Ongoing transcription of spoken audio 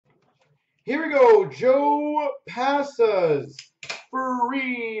Here we go. JoePassa's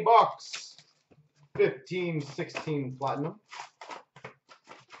free box. 15/16 platinum.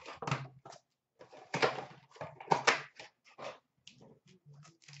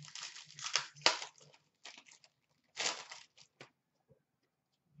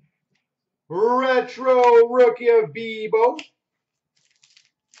 Retro rookie of Bebo.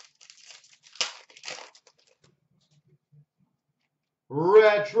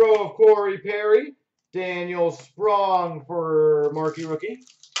 Retro of Corey Perry. Daniel Sprong for marquee rookie.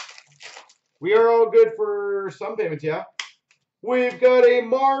 We are all good for some payments, yeah. We've got a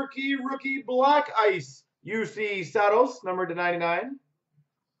marquee rookie black ice. UC Saddles, number /99.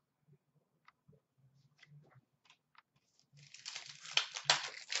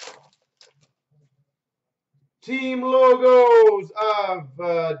 Team logos of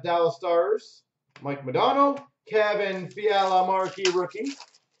Dallas Stars. Mike Modano. Kevin Fiala, marquee rookie.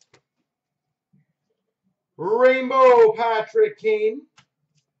 Rainbow Patrick Kane.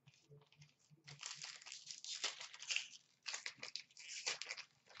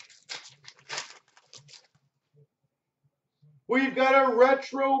 We've got a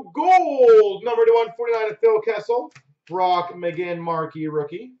retro gold, number /149 of Phil Kessel. Brock McGinn, marquee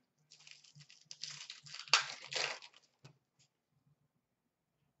rookie.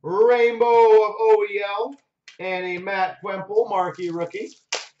 Rainbow of OEL and a Matt Wemple, marquee rookie.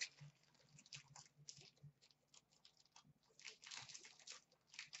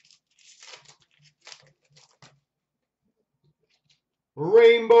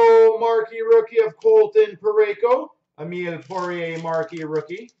 Rainbow marquee rookie of Colton Parayko. Emile Poirier, marquee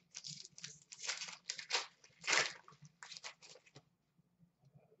rookie.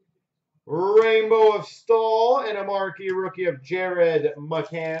 Rainbow of Stahl and a marquee rookie of Jared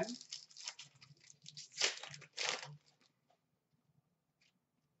McCann.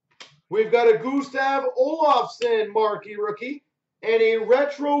 We've got a Gustav Olofsson marquee rookie and a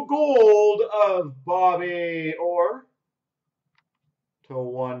retro gold of Bobby Orr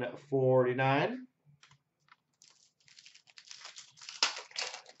 /149.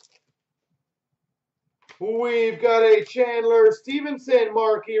 We've got a Chandler Stevenson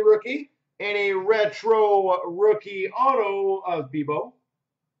marquee rookie and a retro rookie auto of Bebo.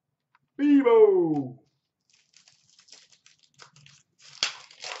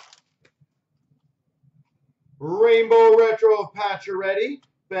 Rainbow retro of Pacioretty.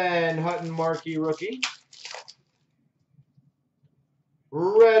 Ben Hutton marquee rookie.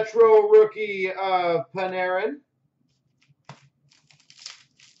 Retro rookie of Panarin.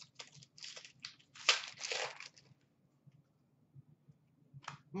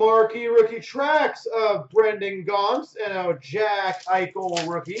 Marquee rookie tracks of Brendan Gaunce and a Jack Eichel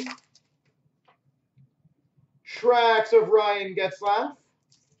rookie. Tracks of Ryan Getzlaf.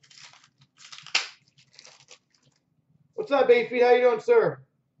 What's up, 8 feet? How you doing, sir?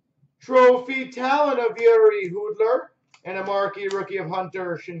 Trophy talent of Yuri Hoodler and a marquee rookie of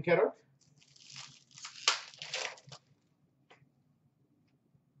Hunter Shinketter.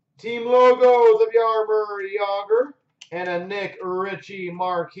 Team logos of Yarmer Yager and a Nick Ritchie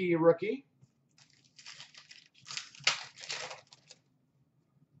marquee rookie.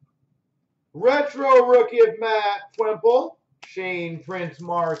 Retro rookie of Matt Wemple. Shane Prince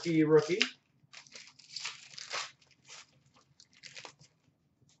marquee rookie.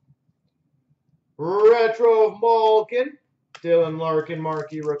 Retro of Malkin. Dylan Larkin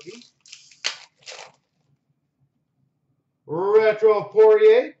marquee rookie. Retro of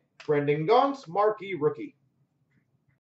Poirier. Brendan Gaunce marquee rookie.